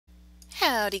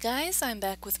Howdy guys, I'm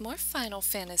back with more Final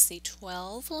Fantasy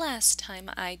XII. Last time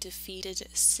I defeated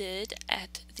Cid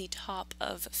at the top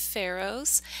of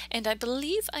Pharos, and I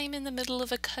believe I'm in the middle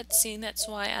of a cutscene. That's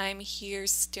why I'm here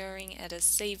staring at a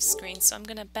save screen, so I'm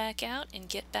gonna back out and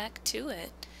get back to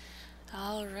it.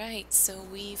 Alright, so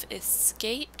we've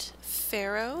escaped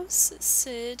Pharos.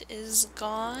 Cid is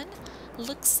gone.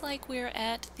 Looks like we're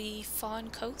at the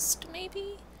Fawn Coast,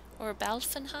 maybe? Or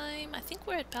Balfonheim? I think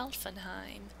we're at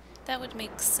Balfonheim. That would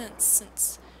make sense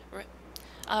since...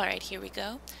 Alright, here we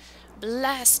go.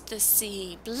 Blast the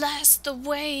sea, blast the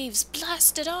waves,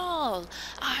 blast it all!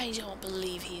 I don't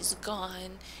believe he's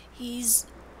gone. He's...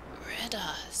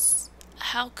 Reddas.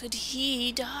 How could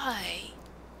he die?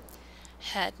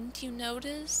 Hadn't you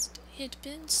noticed? He'd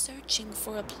been searching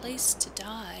for a place to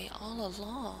die all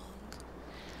along.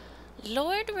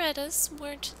 Lord Reddas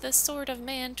weren't the sort of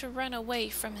man to run away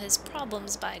from his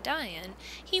problems by dying.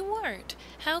 He weren't.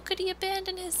 How could he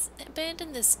abandon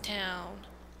this town?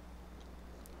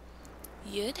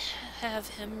 You'd have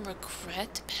him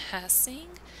regret passing?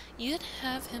 You'd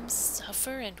have him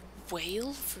suffer and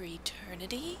wail for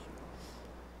eternity?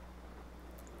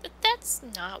 But that's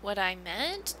not what I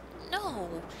meant.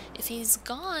 No, if he's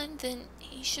gone, then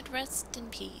he should rest in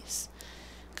peace.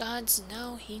 Gods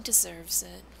know he deserves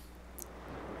it.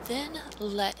 Then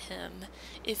let him.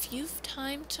 If you've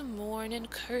time to mourn and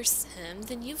curse him,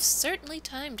 then you've certainly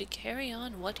time to carry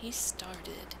on what he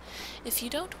started. If you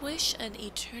don't wish an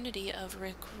eternity of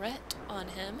regret on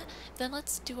him, then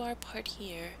let's do our part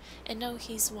here and know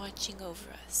he's watching over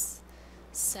us.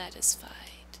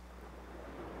 Satisfied.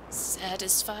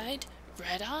 Satisfied?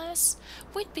 Reddas?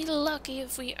 We'd be lucky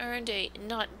if we earned a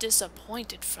not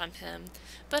disappointed from him,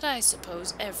 but I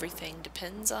suppose everything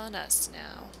depends on us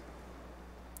now.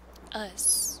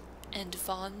 Us and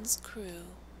Vaughn's crew.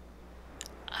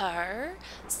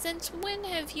 Since when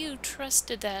have you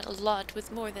trusted that lot with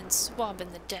more than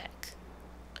swabbing the deck?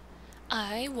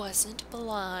 I wasn't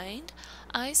blind.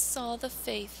 I saw the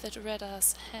faith that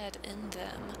Reddas had in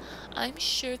them. I'm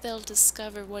sure they'll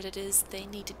discover what it is they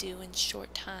need to do in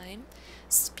short time.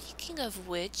 Speaking of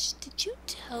which, did you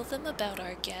tell them about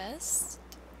our guest?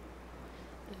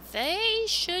 They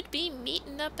should be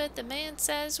meeting up at the manse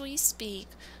as we speak.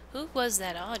 Who was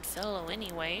that odd fellow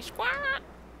anyway? Squawk!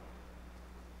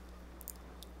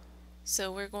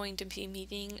 So we're going to be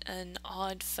meeting an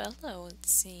odd fellow, it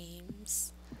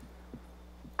seems.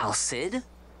 Cid?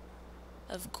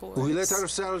 Of course. We let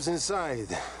ourselves inside.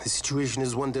 The situation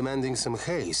is one demanding some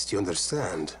haste, you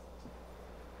understand?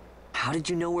 How did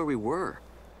you know where we were?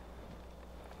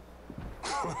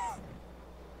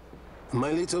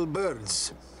 My little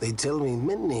birds. They tell me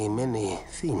many, many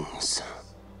things.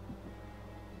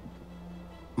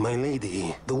 My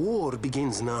lady, the war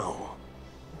begins now.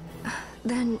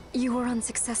 Then you were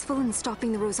unsuccessful in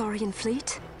stopping the Rosarian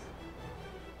fleet?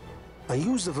 I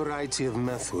used a variety of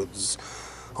methods.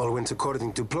 All went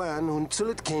according to plan until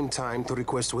it came time to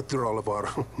request withdrawal of our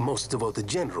most devoted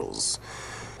generals.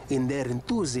 In their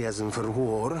enthusiasm for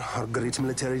war, our great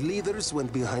military leaders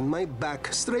went behind my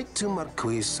back straight to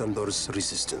Marquis Sandor's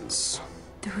resistance.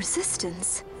 The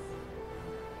Resistance?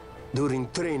 During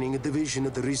training, a division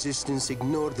of the Resistance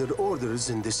ignored their orders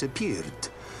and disappeared.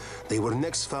 They were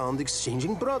next found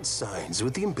exchanging broadsides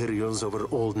with the Imperials over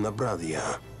Old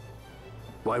Nabradia.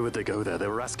 Why would they go there? They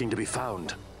were asking to be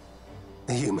found.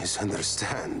 You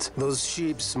misunderstand. Those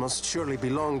ships must surely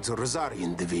belong to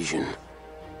Rosarian Division.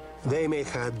 They may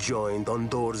have joined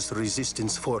Ondor's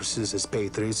resistance forces as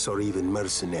patriots or even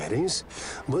mercenaries,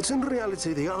 but in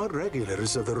reality they are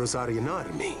regulars of the Rosarian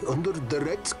army, under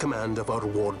direct command of our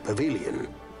war pavilion.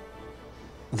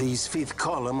 This fifth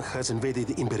column has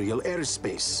invaded Imperial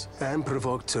airspace and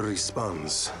provoked a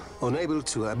response. Unable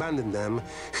to abandon them,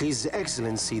 His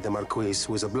Excellency the Marquis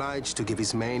was obliged to give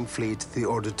his main fleet the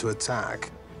order to attack.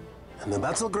 And the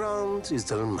battleground is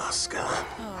Dalmasca.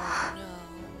 Oh, no.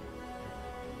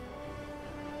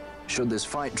 Should this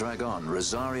fight drag on,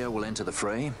 Rosaria will enter the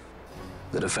fray.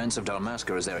 The defense of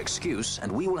Dalmasca is their excuse, and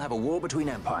we will have a war between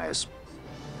empires.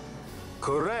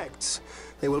 Correct.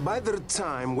 They will bide their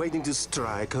time waiting to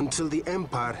strike until the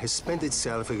Empire has spent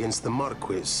itself against the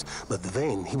Marquis. But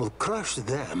then he will crush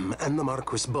them and the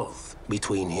Marquis both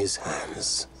between his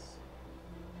hands.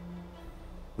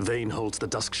 Vayne holds the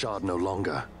Dusk Shard no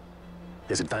longer.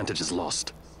 His advantage is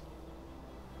lost.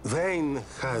 Vayne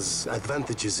has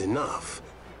advantages enough.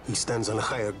 He stands on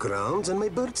higher ground, and my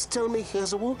birds tell me he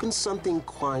has awoken something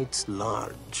quite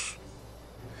large.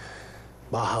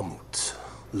 Bahamut,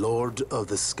 Lord of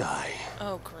the Sky.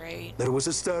 Oh, great. There was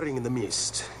a stirring in the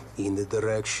mist, in the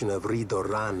direction of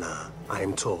Ridorana, I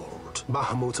am told.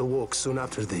 Bahamut awoke soon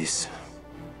after this.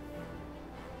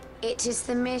 It is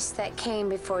the mist that came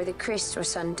before the crystal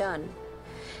was undone.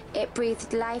 It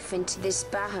breathed life into this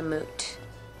Bahamut.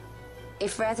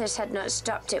 If Reddas had not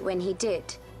stopped it when he did,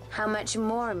 how much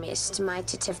more mist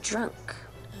might it have drunk?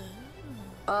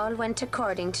 All went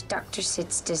according to Dr.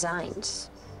 Sid's designs.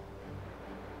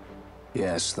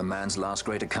 Yes, the man's last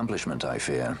great accomplishment, I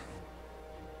fear.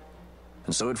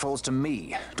 And so it falls to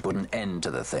me to put an end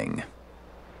to the thing.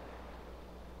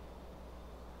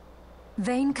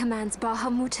 Vane commands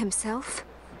Bahamut himself?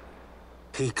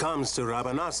 He comes to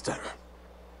Rabanastre.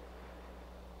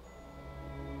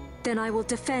 Then I will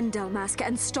defend Dalmasca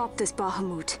and stop this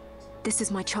Bahamut. This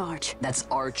is my charge. That's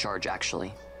our charge,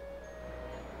 actually.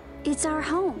 It's our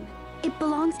home. It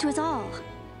belongs to us all.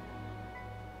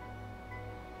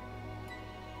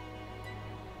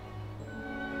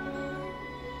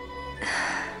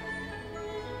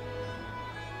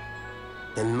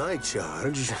 And my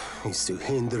charge is to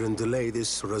hinder and delay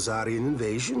this Rosarian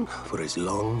invasion for as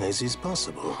long as is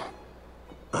possible.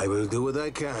 I will do what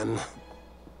I can.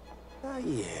 Ah,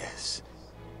 yes.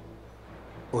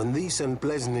 When this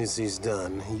unpleasantness is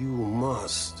done, you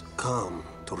must come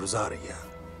to Rosaria.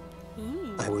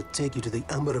 I will take you to the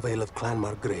Amber Vale of Clan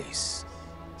Margrace.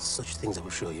 Such things I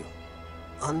will show you.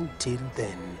 Until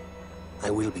then, I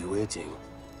will be waiting.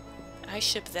 I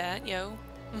ship that, yo.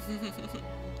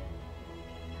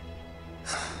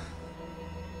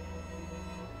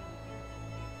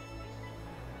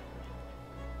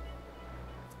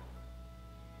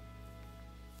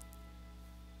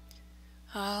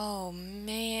 Oh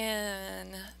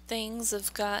man, things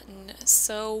have gotten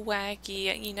so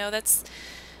wacky. You know, that's...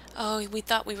 Oh, we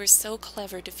thought we were so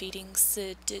clever defeating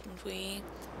Cid, didn't we?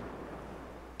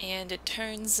 And it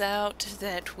turns out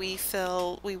that we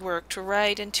worked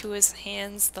right into his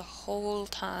hands the whole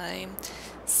time.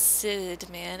 Cid,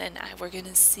 man, and we're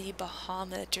gonna see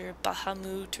Bahamut or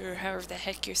Bahamut or however the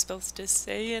heck you're supposed to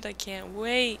say it. I can't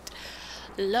wait.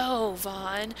 Lo,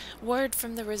 Vaughn, word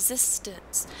from the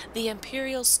Resistance. The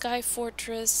Imperial Sky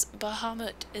Fortress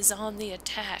Bahamut is on the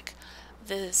attack.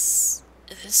 This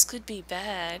could be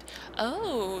bad.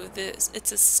 Oh, it's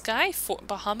a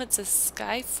Bahamut's a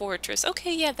sky fortress.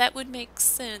 Okay, yeah, that would make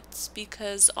sense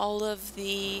because all of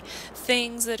the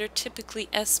things that are typically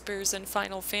espers in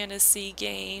Final Fantasy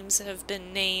games have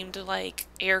been named like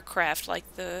aircraft,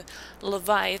 like the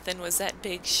Leviathan was that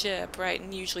big ship, right?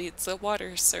 And usually it's a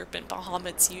water serpent.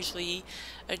 Bahamut's usually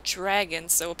a dragon,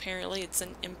 so apparently it's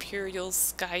an Imperial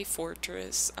sky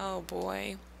fortress. Oh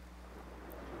boy.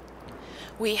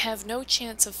 We have no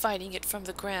chance of fighting it from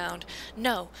the ground.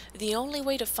 No, the only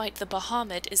way to fight the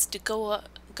Bahamut is to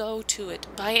go to it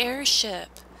by airship.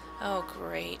 Oh,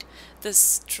 great. The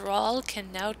Strahl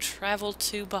can now travel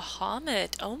to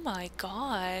Bahamut. Oh my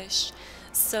gosh.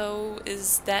 So,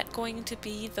 is that going to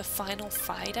be the final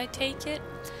fight, I take it?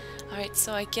 Alright,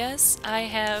 so I guess I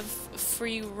have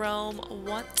free roam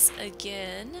once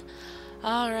again.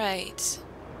 Alright.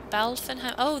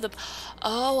 Balfonheim.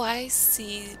 Oh, I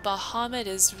see. Bahamut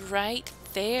is right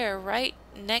there, right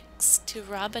next to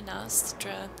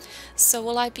Rabanastre. So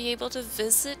will I be able to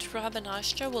visit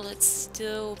Rabanastre? Will it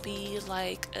still be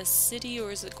like a city,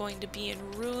 or is it going to be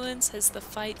in ruins? Has the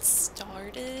fight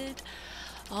started?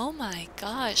 Oh my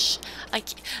gosh.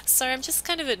 Sorry, I'm just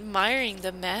kind of admiring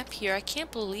the map here. I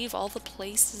can't believe all the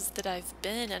places that I've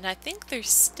been, and I think there's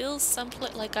still some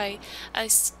like I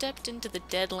stepped into the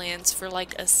Deadlands for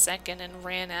like a second and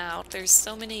ran out. There's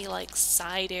so many like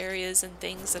side areas and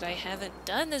things that I haven't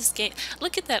done this game.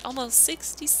 Look at that, almost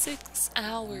 66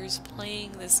 hours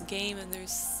playing this game, and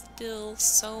there's still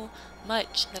so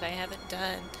much that I haven't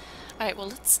done. Alright, well,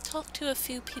 let's talk to a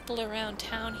few people around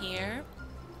town here.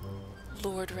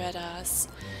 Lord Reddas,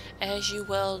 as you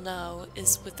well know,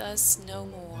 is with us no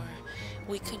more.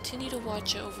 We continue to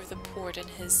watch over the port in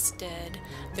his stead.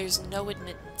 There's no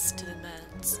admittance to the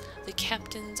manse. The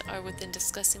captains are within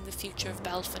discussing the future of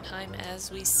Balfonheim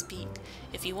as we speak.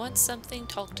 If you want something,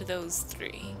 talk to those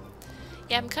three.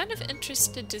 Yeah, I'm kind of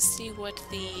interested to see what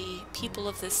the people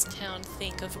of this town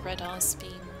think of Reddas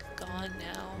being gone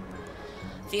now.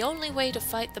 The only way to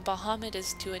fight the Bahamut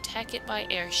is to attack it by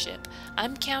airship.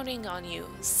 I'm counting on you.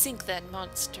 Sink that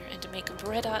monster and to make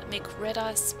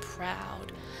Reddas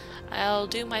proud. I'll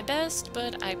do my best,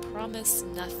 but I promise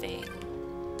nothing.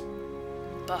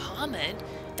 Bahamut?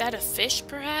 That a fish,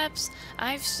 perhaps?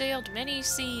 I've sailed many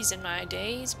seas in my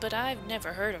days, but I've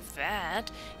never heard of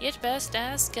that. You'd best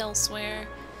ask elsewhere.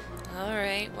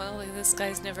 Alright, well, this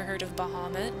guy's never heard of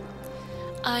Bahamut.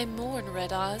 I mourn,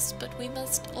 Reddas, but we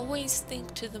must always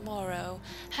think to the morrow.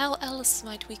 How else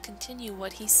might we continue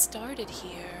what he started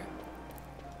here?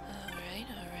 Alright,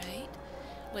 alright.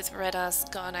 With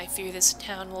Reddas gone, I fear this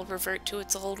town will revert to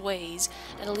its old ways.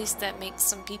 At least that makes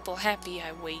some people happy,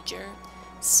 I wager.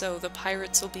 So the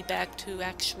pirates will be back to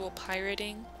actual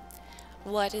pirating?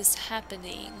 What is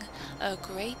happening? A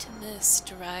great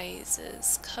mist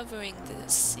rises, covering the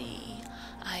sea.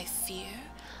 I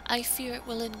fear it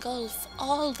will engulf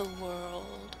all the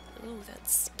world. Ooh,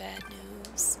 that's bad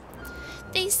news.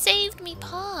 They saved me,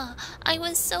 Pa! I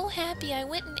was so happy I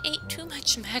went and ate too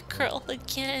much mackerel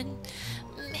again.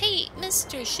 Hey,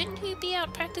 mister, shouldn't you be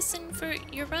out practicing for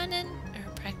your running?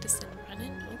 Or practicing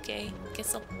running? Okay,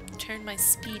 guess I'll turn my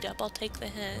speed up. I'll take the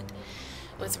hint.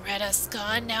 With Reddas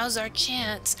gone, now's our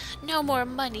chance. No more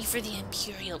money for the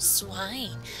Imperial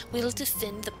swine. We'll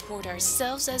defend the port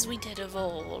ourselves as we did of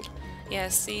old. Yeah,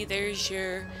 see, there's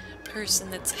your person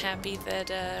that's happy that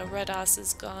Reddas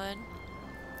is gone.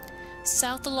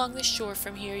 South along the shore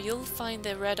from here, you'll find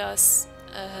the Reddas,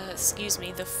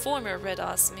 the former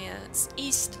Reddas manse.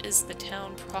 East is the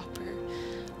town proper.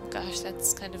 Oh gosh,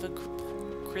 that's kind of a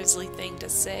grisly thing to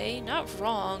say. Not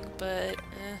wrong, but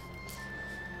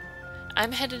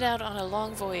I'm headed out on a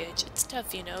long voyage. It's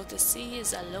tough, you know. The sea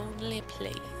is a lonely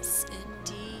place.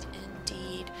 Indeed,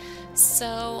 indeed.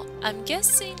 So, I'm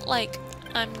guessing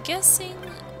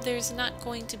there's not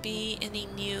going to be any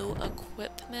new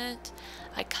equipment.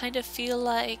 I kind of feel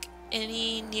like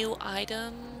any new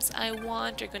items I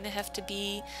want are going to have to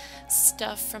be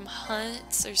stuff from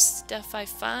hunts or stuff I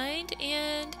find,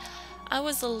 and I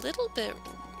was a little bit...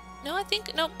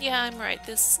 Nope, yeah, I'm right.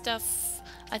 This stuff,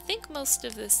 I think most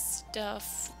of this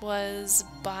stuff was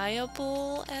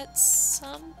buyable at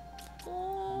some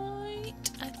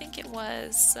point. I think it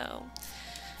was, so...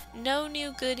 No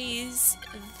new goodies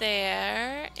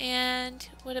there. And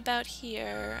what about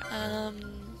here?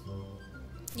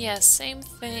 Yeah, same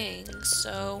thing.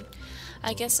 So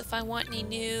I guess if I want any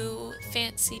new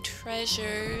fancy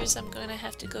treasures, I'm gonna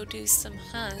have to go do some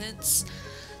hunts.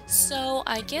 So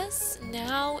I guess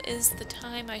now is the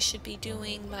time I should be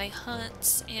doing my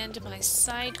hunts and my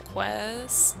side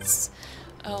quests.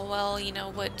 Oh well, you know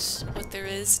what there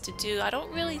is to do. I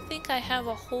don't really think I have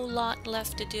a whole lot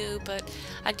left to do, but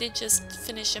I did just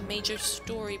finish a major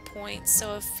story point,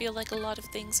 so I feel like a lot of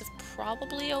things have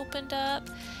probably opened up.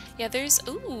 Yeah,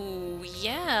 ooh,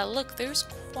 yeah, look, there's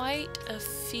quite a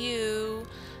few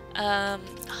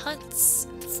hunts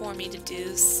for me to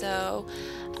do, so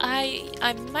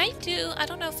I might do, I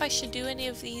don't know if I should do any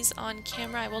of these on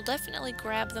camera. I will definitely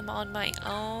grab them on my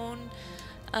own.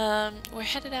 We're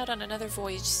headed out on another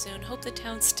voyage soon. Hope the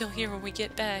town's still here when we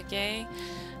get back, eh?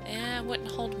 Yeah, I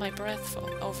wouldn't hold my breath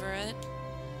over it.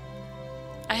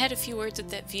 I had a few words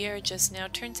with that Viera just now.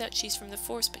 Turns out she's from the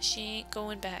Force, but she ain't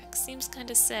going back. Seems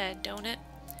kinda sad, don't it?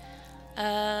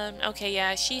 Okay,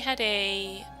 yeah, she had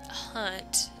a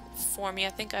hunt for me. I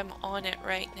think I'm on it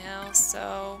right now,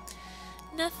 so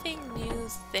nothing new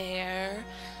there.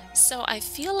 So I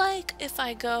feel like if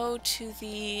I go to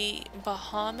the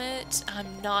Bahamut,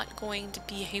 I'm not going to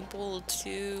be able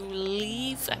to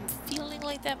leave. I'm feeling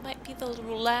like that might be the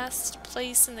last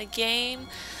place in the game.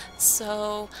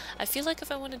 So I feel like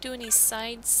if I want to do any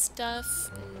side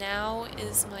stuff, now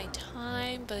is my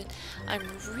time. But I'm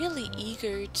really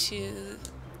eager to,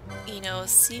 you know,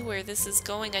 see where this is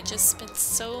going. I just spent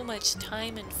so much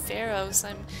time in Pharos.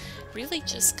 I'm really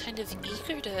just kind of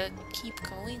eager to keep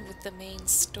going with the main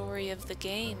story of the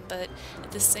game, but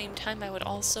at the same time I would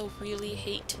also really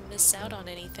hate to miss out on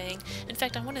anything. In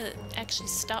fact, I want to actually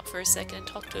stop for a second and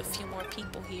talk to a few more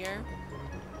people here.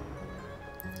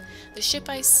 The ship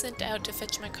I sent out to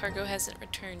fetch my cargo hasn't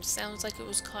returned. Sounds like it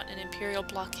was caught in an Imperial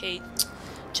blockade.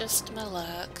 Just my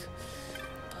luck.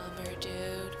 Bummer,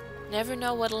 dude. Never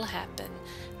know what'll happen.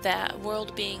 That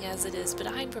world being as it is, but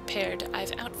I'm prepared.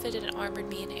 I've outfitted and armored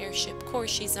me an airship. Of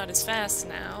course, she's not as fast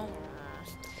now.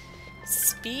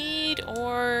 Speed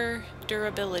or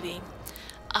durability?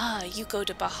 Ah, you go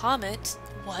to Bahamut.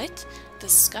 What? The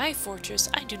Sky Fortress?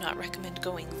 I do not recommend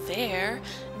going there.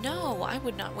 No, I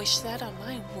would not wish that on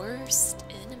my worst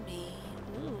enemy.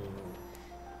 Ooh.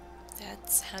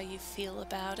 That's how you feel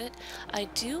about it. I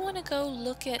do want to go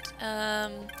look at,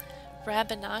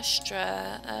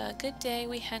 Rabanastre. Good day,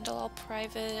 we handle all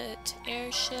private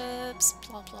airships,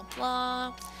 blah blah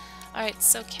blah. Alright,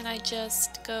 so can I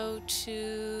just go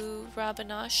to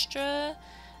Rabanastre?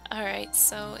 Alright,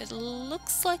 so it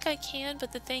looks like I can,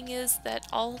 but the thing is that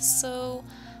also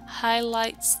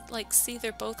highlights, like, see,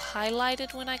 they're both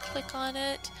highlighted when I click on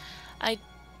it.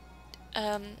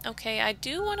 Okay, I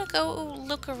do want to go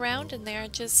look around in there,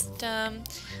 just,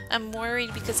 I'm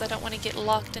worried because I don't want to get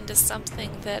locked into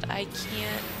something that I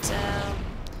can't,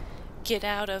 get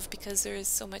out of because there is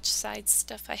so much side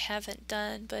stuff I haven't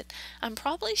done, but I'm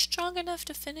probably strong enough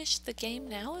to finish the game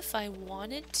now if I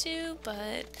wanted to,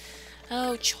 but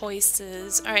oh,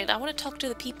 choices. Alright, I want to talk to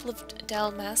the people of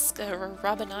Dalmasca or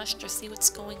Rabanastre, see what's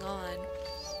going on.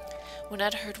 When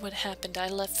I'd heard what happened, I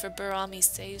left for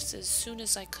Bahamut as soon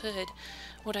as I could.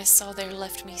 What I saw there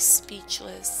left me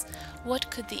speechless.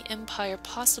 What could the Empire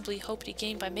possibly hope to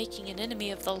gain by making an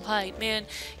enemy of the light? Man,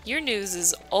 your news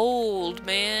is old,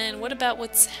 man. What about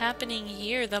what's happening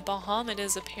here? The Bahamut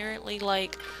is apparently,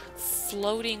 like,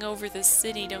 floating over the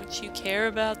city. Don't you care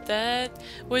about that?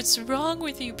 What's wrong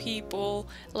with you people?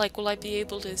 Like, will I be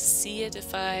able to see it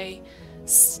if I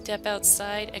step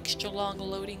outside? Extra long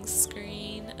loading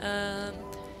screen.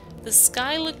 The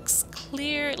sky looks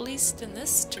clear, at least in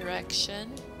this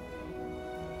direction.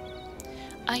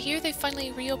 I hear they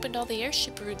finally reopened all the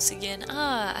airship routes again.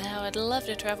 Ah, how I'd love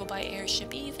to travel by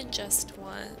airship, even just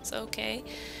once. Okay.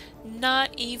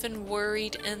 Not even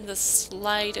worried in the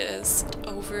slightest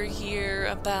over here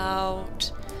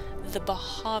about the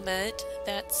Bahamut.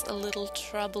 That's a little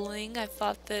troubling. I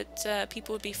thought that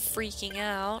people would be freaking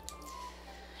out.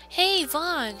 Hey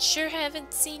Vaughn, sure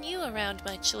haven't seen you around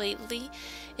much lately.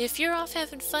 If you're off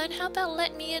having fun, how about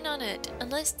letting me in on it?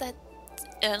 Unless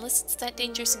it's that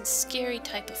dangerous and scary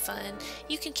type of fun,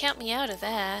 you can count me out of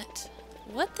that.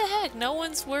 What the heck? No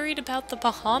one's worried about the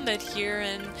Bahamut here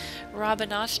in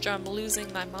Rabanastre. I'm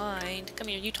losing my mind. Come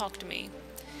here, you talk to me.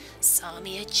 Saw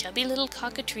me a chubby little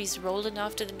cockatrice rolling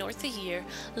off to the north of here,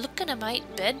 looking a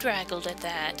mite bedraggled at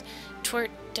that. Twert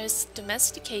just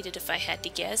domesticated if I had to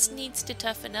guess. Needs to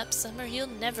toughen up some or he'll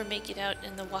never make it out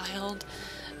in the wild.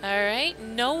 Alright,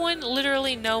 no one,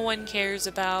 literally no one cares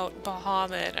about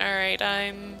Bahamut. Alright,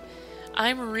 I'm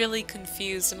really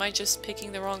confused. Am I just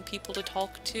picking the wrong people to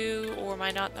talk to, or am I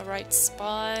not in the right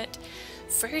spot?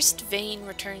 First Vane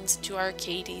returns to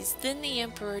Arcades, then the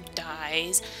Emperor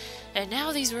dies, and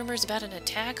now these rumors about an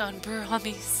attack on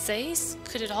Bahamut.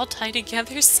 Could it all tie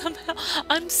together somehow?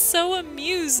 I'm so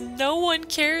amused. No one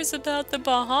cares about the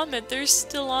Bahamut. They're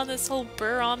still on this whole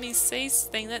Bahamut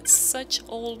thing. That's such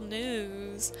old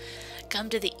news. Come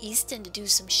to the East End to do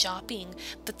some shopping,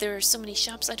 but there are so many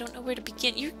shops I don't know where to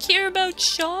begin. You care about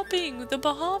shopping, the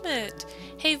Bahamut.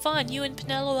 Hey Vaughn, you and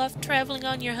Penelope off traveling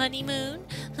on your honeymoon?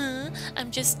 Huh?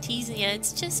 I'm just teasing you.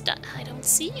 It's just I don't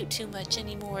see you too much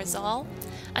anymore is all.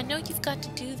 I know you've got to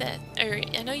do that, or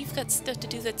I know you've got stuff to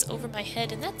do that's over my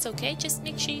head, and that's okay. Just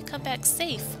make sure you come back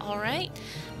safe, alright?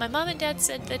 My mom and dad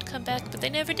said they'd come back, but they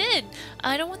never did.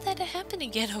 I don't want that to happen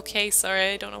again. Okay,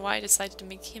 sorry, I don't know why I decided to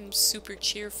make him super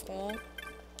cheerful.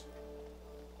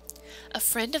 A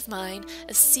friend of mine,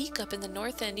 a Sikh up in the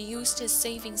North End, used his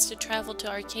savings to travel to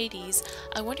Arcades.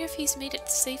 I wonder if he's made it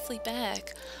safely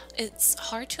back. It's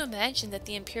hard to imagine that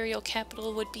the Imperial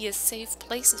capital would be a safe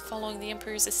place following the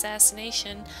Emperor's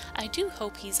assassination. I do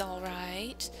hope he's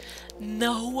alright.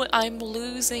 No, I'm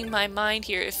losing my mind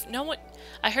here. If no one...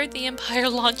 I heard the Empire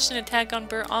launched an attack on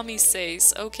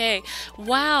Bahamut. Okay.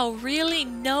 Wow, really?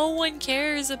 No one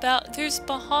cares about... There's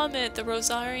Bahamut. The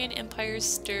Rosarian Empire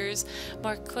stirs.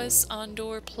 Marquis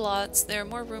Andor plots. There are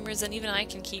more rumors than even I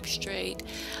can keep straight.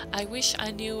 I wish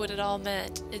I knew what it all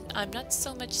meant. I'm not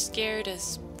so much scared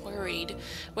as worried.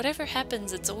 Whatever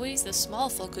happens, it's always the small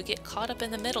folk who get caught up in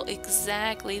the middle.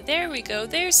 Exactly. There we go.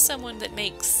 There's someone that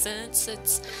makes sense.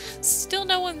 It's still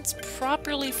no one's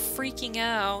properly freaking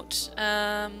out.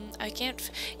 I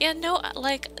can't... Yeah, no,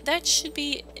 like, that should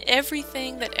be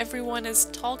everything that everyone is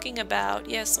talking about.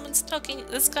 Yeah, someone's talking...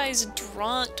 This guy's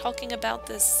drunk, talking about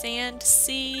the sand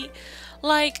sea.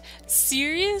 Like,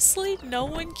 seriously? No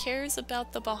one cares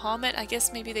about the Bahamut? I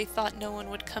guess maybe they thought no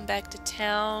one would come back to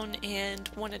town and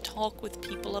want to talk with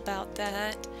people about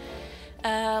that.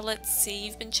 Let's see.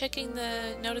 You've been checking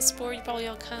the notice board. You probably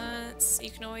all cunts. You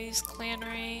can always clan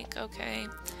rank. Okay.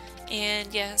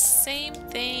 And yeah, same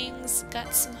things.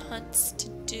 Got some hunts to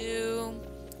do.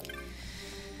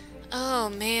 Oh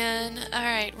man.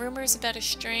 Alright, rumors about a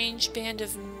strange band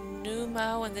of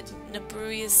Numau and the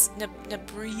Nabruius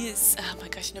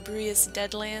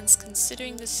Deadlands.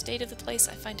 Considering the state of the place,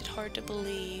 I find it hard to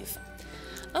believe.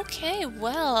 Okay,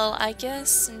 well, I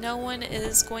guess no one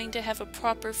is going to have a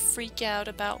proper freak out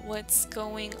about what's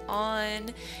going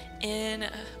on in,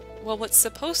 well, what's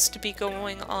supposed to be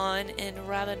going on in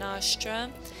Rabanastre.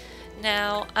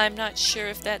 Now, I'm not sure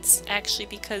if that's actually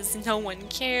because no one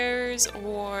cares,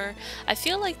 or I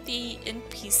feel like the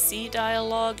NPC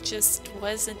dialogue just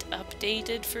wasn't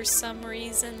updated for some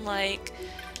reason. Like,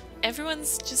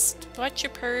 everyone's just, watch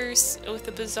your purse with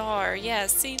the bazaar. Yeah,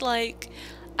 see, like,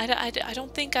 I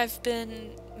don't think I've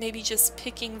been maybe just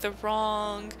picking the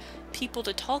wrong people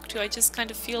to talk to. I just kind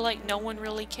of feel like no one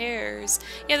really cares.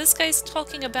 Yeah, this guy's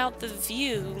talking about the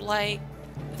view, like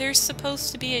there's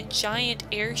supposed to be a giant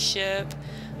airship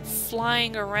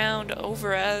flying around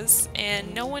over us,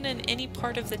 and no one in any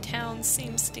part of the town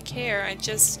seems to care. I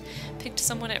just picked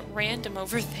someone at random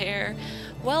over there.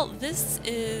 Well, this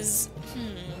is,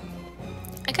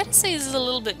 I gotta say this is a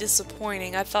little bit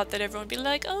disappointing. I thought that everyone would be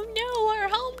like, oh no, our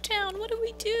hometown, what do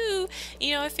we do?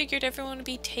 You know, I figured everyone would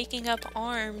be taking up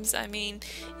arms. I mean,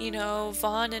 you know,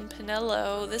 Vaughn and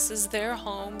Pinello, this is their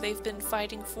home. They've been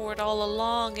fighting for it all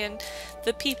along, and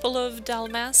the people of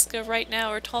Dalmasca right now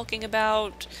are talking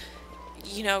about,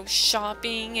 you know,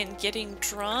 shopping and getting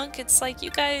drunk. It's like, you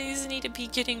guys need to be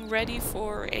getting ready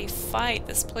for a fight.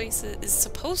 This place is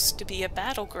supposed to be a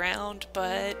battleground,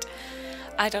 but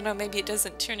I don't know, maybe it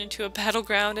doesn't turn into a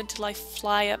battleground until I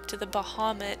fly up to the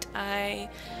Bahamut. I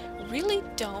really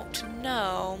don't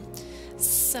know.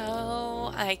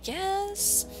 So, I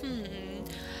guess,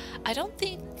 I don't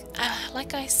think,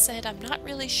 like I said, I'm not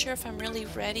really sure if I'm really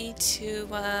ready to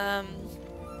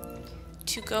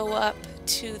go up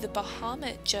to the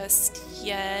Bahamut just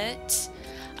yet.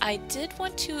 I did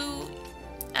want to,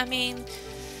 I mean,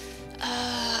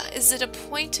 is it a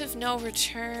point of no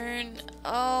return?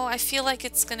 Oh, I feel like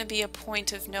it's gonna be a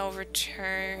point of no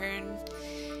return.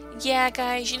 Yeah,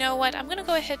 guys, you know what? I'm gonna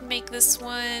go ahead and make this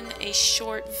one a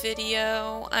short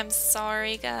video. I'm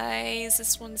sorry, guys.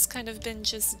 This one's kind of been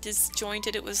just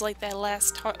disjointed. It was like that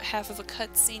last half of a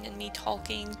cutscene and me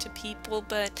talking to people,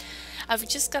 but I've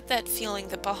just got that feeling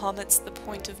that Bahamut's the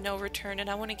point of no return, and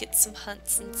I want to get some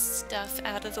hunts and stuff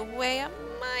out of the way. I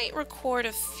might record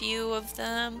a few of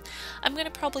them. I'm gonna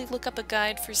probably look up a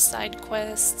guide for side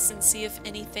quests and see if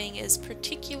anything is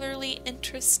particularly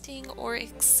interesting or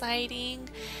exciting.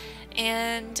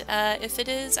 And if it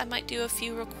is, I might do a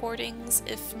few recordings.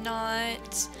 If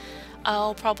not,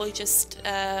 I'll probably just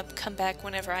come back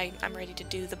whenever I'm ready to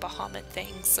do the Bahamut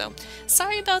thing. So,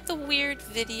 sorry about the weird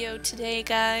video today,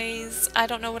 guys. I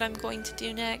don't know what I'm going to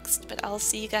do next, but I'll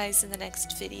see you guys in the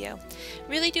next video.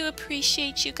 Really do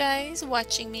appreciate you guys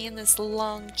watching me in this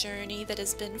long journey that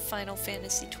has been Final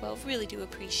Fantasy XII. Really do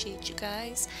appreciate you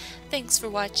guys. Thanks for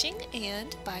watching,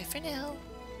 and bye for now.